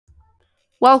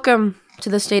Welcome to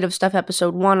the State of Stuff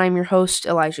episode 1. I'm your host,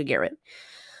 Elijah Garrett.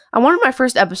 I wanted my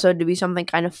first episode to be something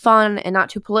kind of fun and not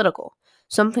too political,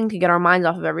 something to get our minds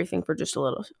off of everything for just a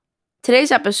little.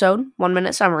 Today's episode, 1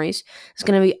 Minute Summaries, is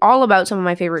going to be all about some of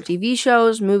my favorite TV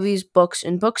shows, movies, books,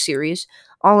 and book series,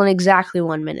 all in exactly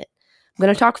 1 minute. I'm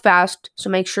going to talk fast, so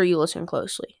make sure you listen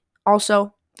closely.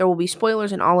 Also, there will be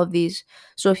spoilers in all of these,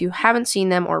 so if you haven't seen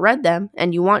them or read them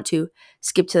and you want to,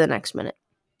 skip to the next minute.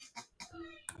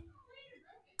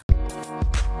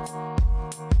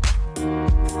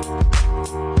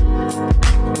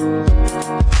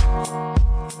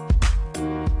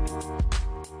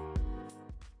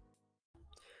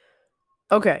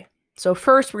 Okay, so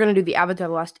first we're going to do the Avatar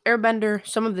The Last Airbender.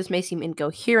 Some of this may seem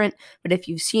incoherent, but if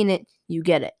you've seen it, you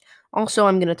get it. Also,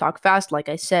 I'm going to talk fast, like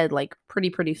I said, like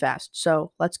pretty fast.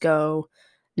 So let's go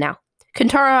now.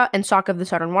 Katara and Sokka of the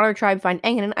Southern Water Tribe find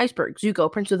Aang in an iceberg.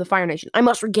 Zuko, Prince of the Fire Nation. I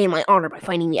must regain my honor by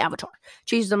finding the Avatar.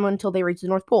 Chases them until they reach the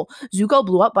North Pole. Zuko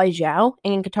blew up by Zhao.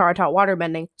 Aang and Katara taught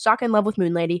waterbending. Sokka in love with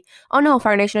Moon Lady. Oh no,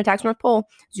 Fire Nation attacks North Pole.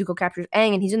 Zuko captures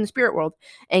Aang and he's in the spirit world.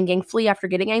 Aang gang flee after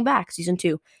getting Aang back. Season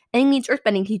 2. Aang meets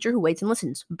Earthbending teacher who waits and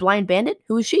listens. Blind Bandit?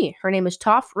 Who is she? Her name is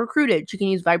Toph. Recruited. She can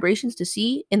use vibrations to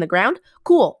see in the ground.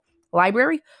 Cool.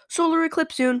 Library? Solar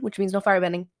eclipse soon, which means no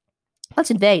firebending. Let's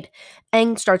invade.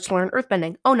 Aang starts to learn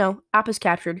earthbending. Oh no, Appa's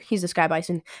captured. He's the Sky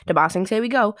Bison. To Ba Sing say we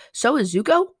go. So is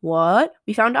Zuko? What?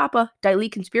 We found Appa. Dai Li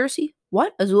conspiracy?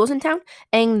 What? Azula's in town?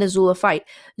 Aang and Azula fight.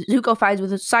 Zuko sides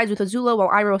with Azula while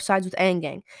Iroh sides with Aang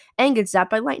Gang. Aang gets zapped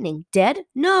by lightning. Dead?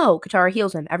 No! Katara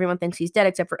heals him. Everyone thinks he's dead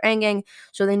except for Aang Gang,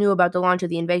 so they knew about the launch of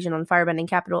the invasion on Firebending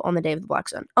Capital on the day of the Black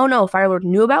Sun. Oh no, Firelord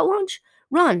knew about launch?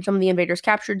 Run! Some of the invaders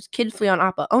captured. Kids flee on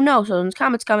Appa. Oh no, Sodon's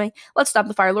comet's coming. Let's stop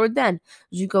the Fire Lord then.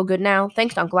 Zuko good now.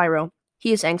 Thanks to Uncle Iroh.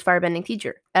 He is Aang's firebending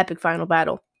teacher. Epic final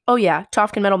battle. Oh yeah,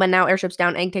 Toph can metal bend now. Airships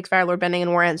down. Aang takes Fire Lord bending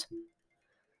and war ends.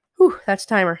 Whew, that's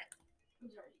timer.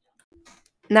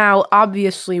 Now,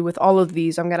 obviously, with all of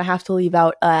these, I'm going to have to leave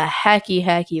out a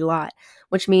hecky lot,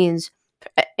 which means,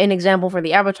 an example for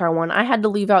the Avatar one, I had to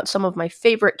leave out some of my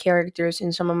favorite characters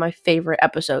in some of my favorite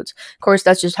episodes. Of course,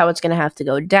 that's just how it's going to have to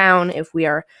go down if we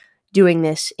are doing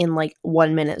this in like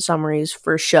 1 minute summaries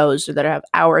for shows that have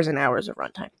hours and hours of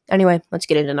runtime. Anyway, let's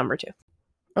get into number 2.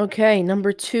 Okay,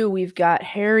 number 2, we've got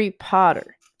Harry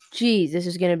Potter. Geez, this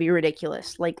is going to be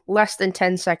ridiculous. Like less than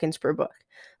 10 seconds per book.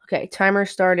 Okay, timer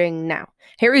starting now.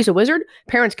 Harry's a wizard.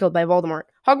 Parents killed by Voldemort.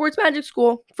 Hogwarts Magic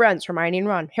School. Friends, Hermione and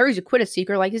Ron. Harry's a Quidditch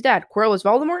seeker like his dad. Quirrell is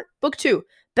Voldemort. Book 2.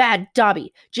 Bad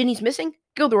Dobby. Ginny's missing.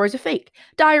 Gilderoy's a fake.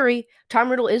 Diary. Tom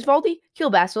Riddle is Voldy. Kill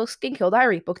Basilisk and kill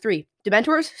Diary. Book 3.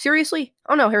 Dementors? Seriously?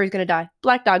 Oh no, Harry's gonna die.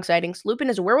 Black Dog sightings. Lupin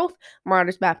is a werewolf.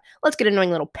 Marauder's map. Let's get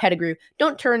annoying little Pettigrew.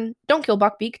 Don't kill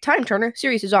Buckbeak. Time Turner.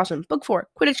 Sirius is awesome. Book 4.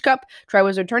 Quidditch Cup.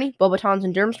 Triwizard Tourney. Bobatons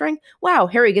and Durmstrang. Wow,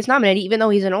 Harry gets nominated even though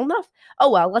he's an old enough.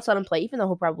 Oh well, let's let him play even though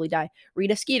he'll probably die.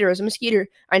 Rita Skeeter is a mosquito.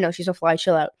 I know, she's a fly.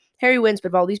 Chill out. Harry wins,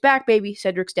 but Voldy's back, baby.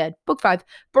 Cedric's dead. Book 5.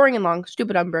 Boring and long.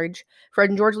 Stupid Umbridge. Fred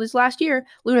and George Lee's last year.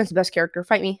 Luna's the best character.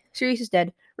 Fight me. Sirius is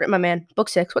dead. Rip my man. Book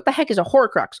 6. What the heck is a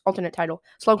Horcrux? Alternate title.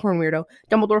 Slughorn weirdo.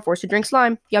 Dumbledore forced to drink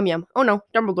slime. Yum yum. Oh no,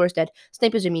 Dumbledore's dead.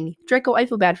 Snape is a meanie. Draco, I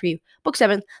feel bad for you. Book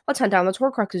 7. Let's hunt down those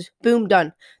Horcruxes. Boom,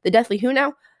 done. The Deathly Who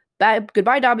now?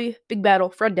 Goodbye, Dobby. Big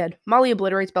battle. Fred dead. Molly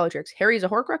obliterates Bellatrix. Harry is a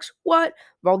Horcrux? What?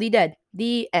 Voldy dead.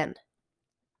 The end.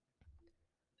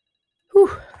 Whew,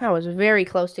 that was very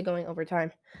close to going over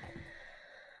time.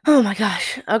 Oh my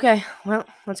gosh. Okay, well,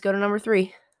 let's go to number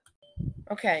 3.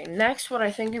 Okay, next what I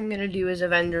think I'm going to do is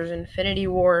Avengers Infinity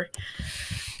War.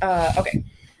 Okay,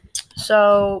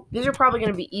 so these are probably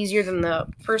going to be easier than the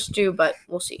first 2, but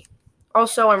we'll see.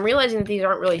 Also, I'm realizing that these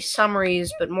aren't really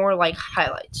summaries, but more like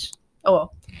highlights. Oh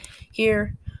well,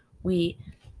 here we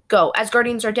go.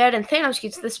 Asgardians are dead, and Thanos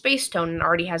gets the Space Stone and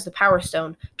already has the Power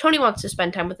Stone. Tony wants to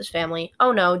spend time with his family.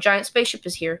 Oh no, giant spaceship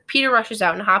is here. Peter rushes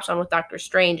out and hops on with Doctor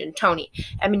Strange and Tony.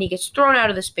 Ebony gets thrown out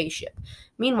of the spaceship.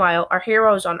 Meanwhile, our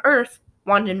heroes on Earth,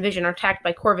 Wanda and Vision, are attacked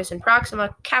by Corvus and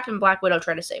Proxima. Cap and Black Widow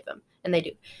try to save them, and they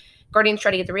do. Guardians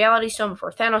try to get the Reality Stone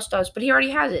before Thanos does, but he already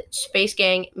has it. Space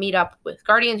Gang meet up with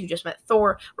Guardians, who just met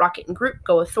Thor. Rocket and Groot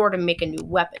go with Thor to make a new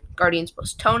weapon. Guardians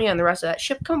plus Tony and the rest of that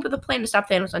ship come up with a plan to stop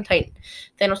Thanos on Titan.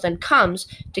 Thanos then comes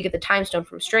to get the Time Stone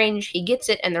from Strange. He gets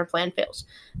it, and their plan fails.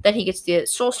 Then he gets the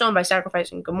Soul Stone by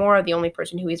sacrificing Gamora, the only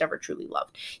person who he's ever truly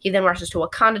loved. He then rushes to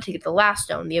Wakanda to get the last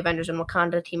stone. The Avengers and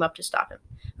Wakanda team up to stop him.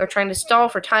 They're trying to stall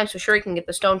for time so Shuri can get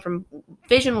the stone from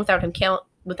Vision without him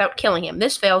without killing him.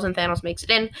 This fails and Thanos makes it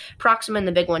in. Proxima and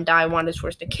the Big One die. Wanda is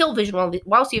forced to kill Vision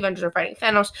whilst the Avengers are fighting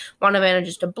Thanos. Wanda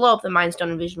manages to blow up the Mind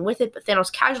Stone and Vision with it, but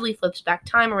Thanos casually flips back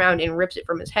time around and rips it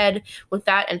from his head with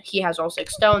that, and he has all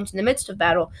 6 stones. In the midst of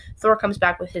battle, Thor comes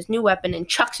back with his new weapon and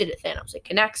chucks it at Thanos. It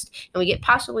connects, and we get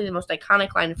possibly the most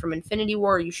iconic line from Infinity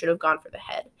War, "You should have gone for the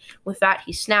head." With that,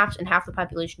 he snaps, and half the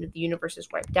population of the universe is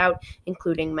wiped out,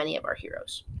 including many of our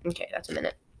heroes. Okay, that's a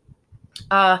minute.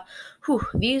 That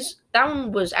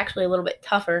one was actually a little bit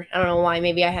tougher. I don't know why.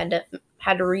 Maybe I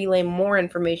had to relay more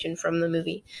information from the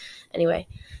movie. Anyway,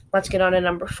 let's get on to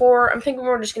number 4. I'm thinking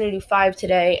we're just going to do 5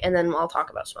 today, and then I'll talk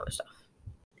about some other stuff.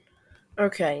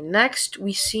 Okay, next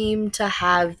we seem to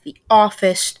have The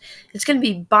Office. It's going to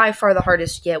be by far the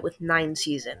hardest yet with 9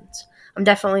 seasons. I'm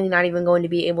definitely not even going to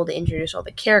be able to introduce all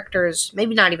the characters,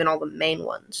 maybe not even all the main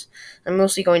ones. I'm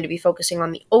mostly going to be focusing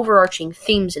on the overarching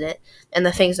themes in it and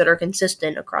the things that are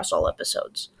consistent across all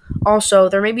episodes. Also,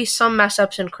 there may be some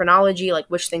mess-ups in chronology, like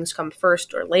which things come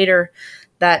first or later.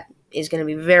 That is going to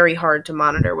be very hard to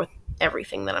monitor with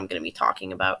everything that I'm going to be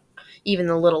talking about, even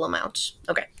the little amounts.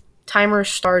 Okay, timer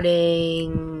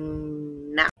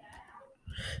starting now.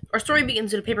 Our story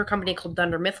begins at a paper company called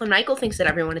Dunder Mifflin. Michael thinks that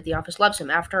everyone at the office loves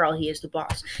him. After all, he is the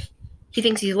boss. He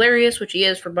thinks he's hilarious, which he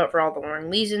is, but for all the wrong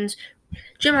reasons.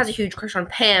 Jim has a huge crush on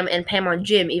Pam, and Pam on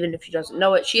Jim, even if she doesn't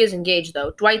know it. She is engaged,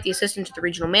 though. Dwight, the assistant to the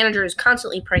regional manager, is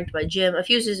constantly pranked by Jim. A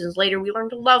few seasons later, we learn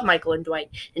to love Michael and Dwight,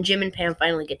 and Jim and Pam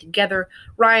finally get together.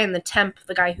 Ryan, the temp,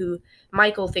 the guy who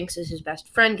Michael thinks is his best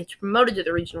friend, gets promoted to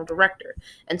the regional director,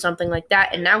 and something like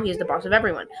that, and now he is the boss of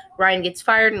everyone. Ryan gets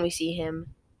fired, and we see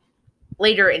him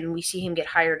later, and we see him get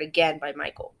hired again by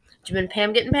Michael. Jim and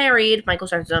Pam get married. Michael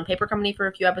starts his own paper company for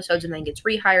a few episodes and then gets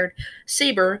rehired.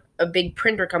 Saber, a big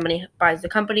printer company, buys the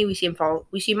company. We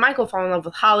see Michael fall in love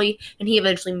with Holly, and he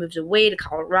eventually moves away to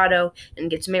Colorado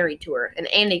and gets married to her. And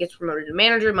Andy gets promoted to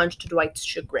manager, much to Dwight's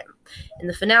chagrin. In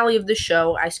the finale of the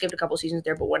show, I skipped a couple seasons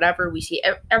there, but whatever. We see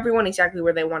everyone exactly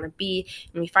where they want to be,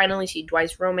 and we finally see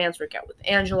Dwight's romance work out with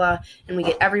Angela, and we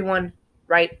get everyone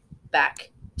right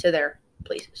back to their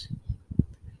places.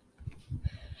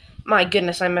 My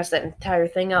goodness, I messed that entire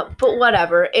thing up. But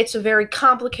whatever. It's a very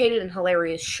complicated and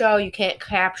hilarious show. You can't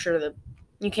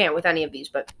with any of these,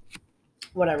 but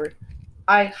whatever.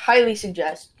 I highly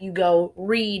suggest you go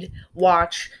read,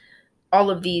 watch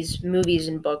all of these movies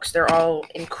and books. They're all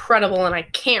incredible, and I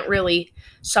can't really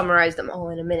summarize them all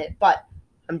in a minute, but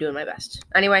I'm doing my best.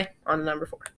 Anyway, on to number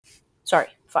 4. Sorry,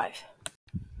 5.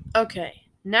 Okay,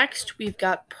 next we've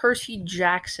got Percy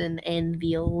Jackson and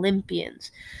the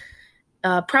Olympians.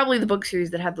 Probably the book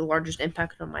series that had the largest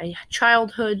impact on my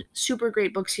childhood. Super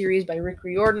great book series by Rick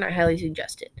Riordan. I highly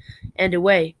suggest it. And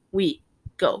away we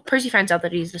go. Percy finds out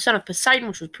that he's the son of Poseidon,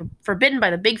 which was forbidden by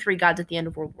the big 3 gods at the end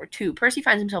of World War II. Percy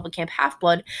finds himself at Camp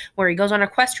Half-Blood, where he goes on a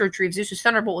quest to retrieve Zeus's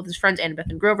thunderbolt with his friends Annabeth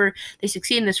and Grover. They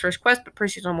succeed in this first quest, but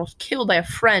Percy is almost killed by a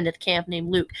friend at camp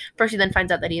named Luke. Percy then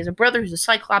finds out that he has a brother who's a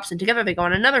Cyclops, and together they go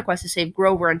on another quest to save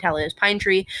Grover and Talia's pine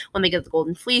tree. When they get the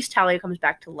golden fleece, Talia comes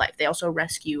back to life. They also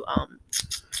rescue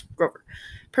Grover.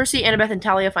 Percy, Annabeth, and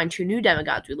Talia find 2 new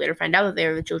demigods. We later find out that they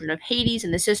are the children of Hades,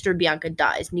 and the sister, Bianca,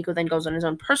 dies. Nico then goes on his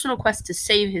own personal quest to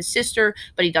save his sister,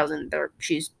 but he doesn't.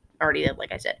 She's already dead,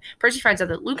 like I said. Percy finds out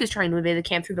that Luke is trying to invade the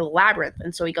camp through the labyrinth,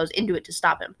 and so he goes into it to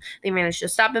stop him. They manage to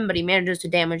stop him, but he manages to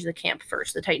damage the camp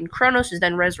first. The Titan Kronos is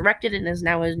then resurrected and is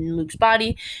now in Luke's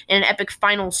body. In an epic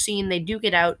final scene, they duke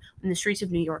it out in the streets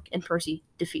of New York, and Percy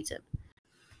defeats him.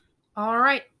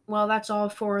 Alright, well, that's all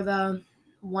for the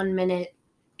 1 minute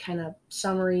kind of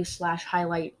summary /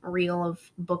 highlight reel of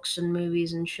books and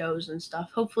movies and shows and stuff.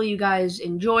 Hopefully you guys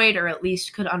enjoyed, or at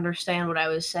least could understand what I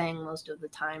was saying most of the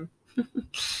time.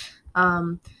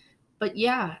 But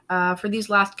yeah, for these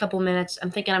last couple minutes, I'm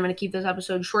thinking I'm going to keep this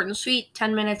episode short and sweet,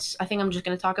 10 minutes. I think I'm just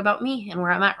going to talk about me and where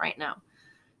I'm at right now.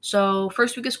 So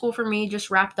first week of school for me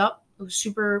just wrapped up. It was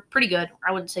pretty good.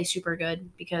 I wouldn't say super good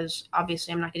because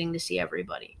obviously I'm not getting to see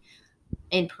everybody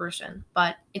in person,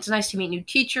 but it's nice to meet new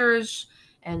teachers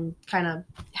and kind of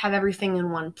have everything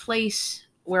in one place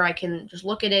where I can just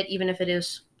look at it, even if it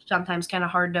is sometimes kind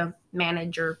of hard to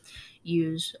manage or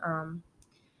use.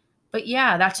 But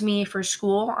yeah, that's me for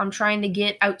school. I'm trying to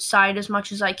get outside as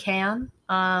much as I can.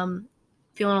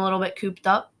 Feeling a little bit cooped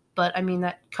up, but I mean,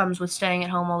 that comes with staying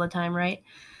at home all the time, right?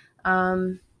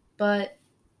 But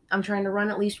I'm trying to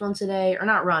run at least once a day, or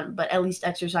not run, but at least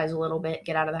exercise a little bit,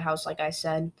 get out of the house, like I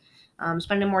said.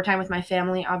 Spending more time with my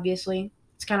family, obviously.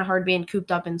 It's kind of hard being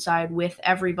cooped up inside with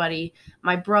everybody.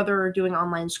 My brother doing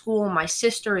online school. My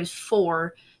sister is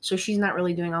 4, so she's not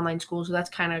really doing online school, so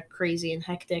that's kind of crazy and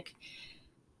hectic.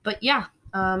 But yeah,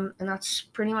 and that's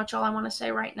pretty much all I want to say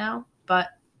right now. But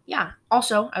yeah,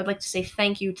 also, I would like to say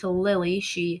thank you to Lily.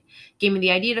 She gave me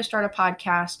the idea to start a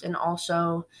podcast, and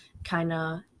also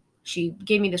she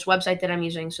gave me this website that I'm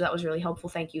using, so that was really helpful.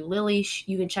 Thank you, Lily.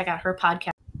 You can check out her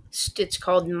podcast. It's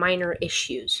called Minor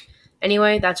Issues.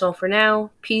 Anyway, that's all for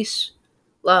now. Peace,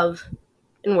 love,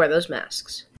 and wear those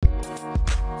masks.